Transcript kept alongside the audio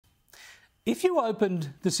If you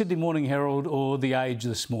opened the Sydney Morning Herald or The Age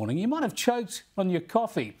this morning, you might have choked on your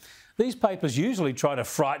coffee. These papers usually try to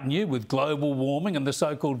frighten you with global warming and the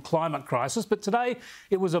so-called climate crisis, but today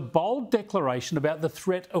it was a bold declaration about the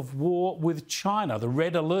threat of war with China, the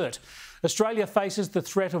red alert. Australia faces the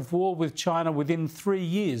threat of war with China within 3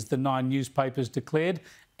 years, the 9 newspapers declared,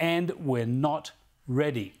 and we're not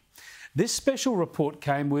ready. This special report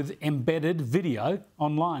came with embedded video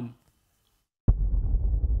online.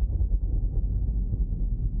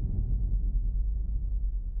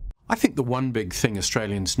 I think the one big thing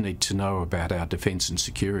Australians need to know about our defence and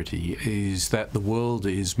security is that the world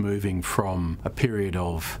is moving from a period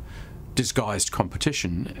of disguised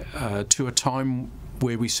competition to a time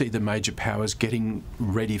where we see the major powers getting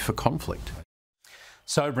ready for conflict.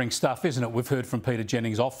 Sobering stuff, isn't it? We've heard from Peter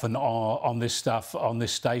Jennings often on this stuff on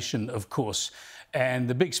this station, of course. And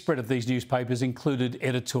the big spread of these newspapers included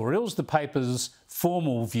editorials, the paper's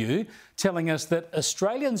formal view, telling us that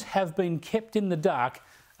Australians have been kept in the dark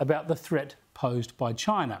about the threat posed by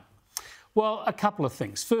China. Well, a couple of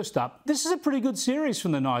things. First up, this is a pretty good series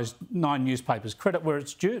from the 9 newspapers. Credit where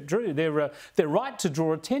it's due. They're right to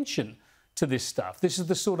draw attention to this stuff. This is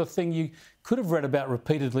the sort of thing you could have read about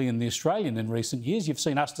repeatedly in The Australian in recent years. You've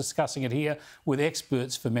seen us discussing it here with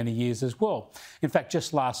experts for many years as well. In fact,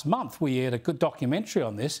 just last month we aired a good documentary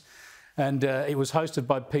on this, and it was hosted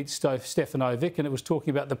by Pete Stefanovic, and it was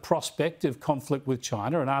talking about the prospect of conflict with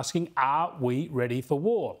China and asking, are we ready for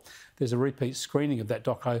war? There's a repeat screening of that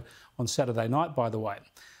doco on Saturday night, by the way.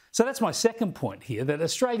 So that's my second point here, that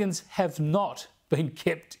Australians have not been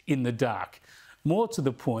kept in the dark. More to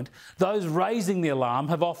the point, those raising the alarm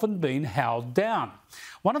have often been howled down.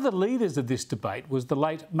 One of the leaders of this debate was the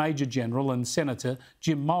late Major General and Senator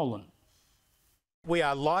Jim Molan. We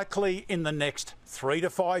are likely in the next 3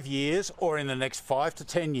 to 5 years, or in the next 5 to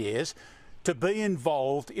 10 years, to be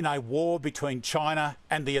involved in a war between China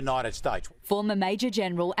and the United States. Former Major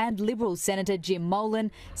General and Liberal Senator Jim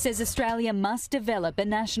Molan says Australia must develop a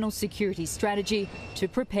national security strategy to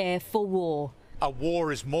prepare for war. A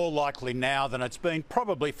war is more likely now than it's been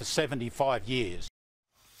probably for 75 years.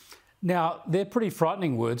 Now, they're pretty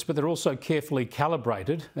frightening words, but they're also carefully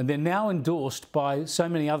calibrated, and they're now endorsed by so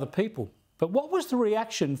many other people. But what was the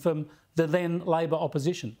reaction from the then Labor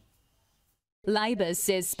opposition? Labor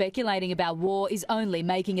says speculating about war is only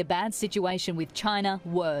making a bad situation with China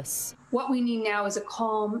worse. What we need now is a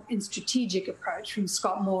calm and strategic approach from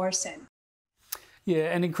Scott Morrison.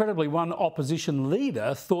 Yeah, and incredibly, one opposition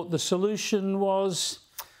leader thought the solution was,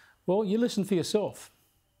 well, you listen for yourself.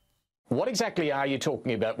 What exactly are you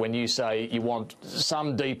talking about when you say you want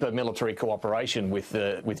some deeper military cooperation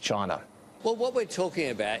with China? Well, what we're talking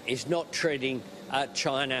about is not treating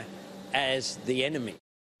China as the enemy.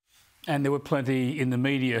 And there were plenty in the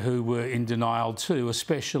media who were in denial too,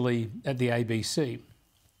 especially at the ABC.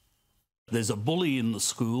 There's a bully in the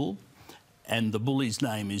school, and the bully's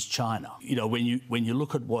name is China. You know, when you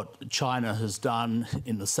look at what China has done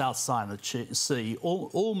in the South China Sea,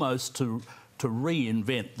 almost to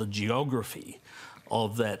reinvent the geography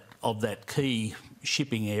of that key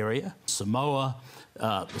shipping area, Samoa,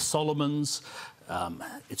 the Solomons.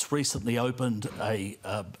 It's recently opened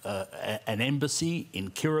an embassy in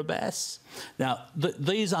Kiribati. Now,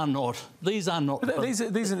 these are not. This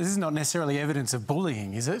is not necessarily evidence of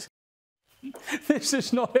bullying, is it? This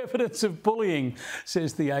is not evidence of bullying,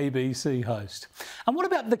 says the ABC host. And what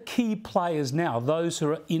about the key players now, those who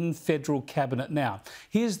are in federal cabinet now?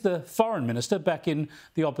 Here's the foreign minister back in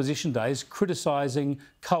the opposition days criticising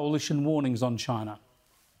coalition warnings on China.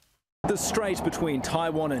 The strait between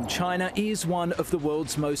Taiwan and China is one of the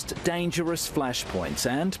world's most dangerous flashpoints,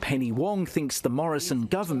 and Penny Wong thinks the Morrison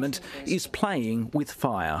government is playing with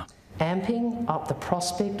fire. Amping up the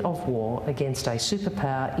prospect of war against a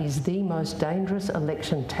superpower is the most dangerous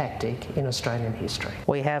election tactic in Australian history.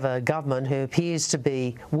 We have a government who appears to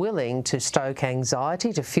be willing to stoke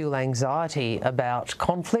anxiety, to fuel anxiety about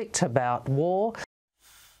conflict, about war.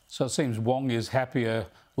 So it seems Wong is happier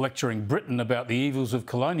lecturing Britain about the evils of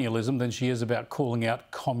colonialism than she is about calling out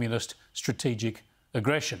communist strategic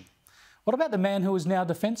aggression. What about the man who is now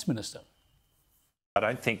Defence Minister? I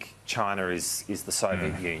don't think China is the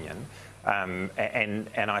Soviet Union,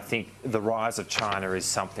 and I think the rise of China is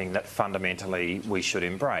something that fundamentally we should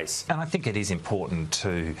embrace. And I think it is important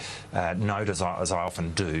to note, as I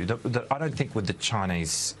often do, that I don't think with the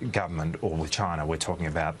Chinese government or with China we're talking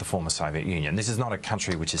about the former Soviet Union. This is not a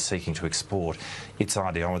country which is seeking to export its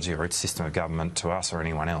ideology or its system of government to us or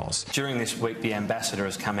anyone else. During this week, the ambassador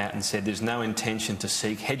has come out and said there's no intention to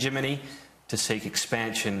seek hegemony, to seek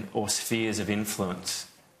expansion or spheres of influence.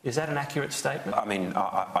 Is that an accurate statement? I mean,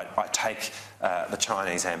 I take the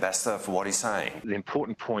Chinese ambassador for what he's saying. The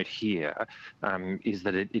important point here is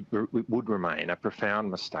that it would remain a profound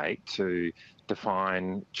mistake to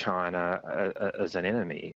define China as an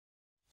enemy.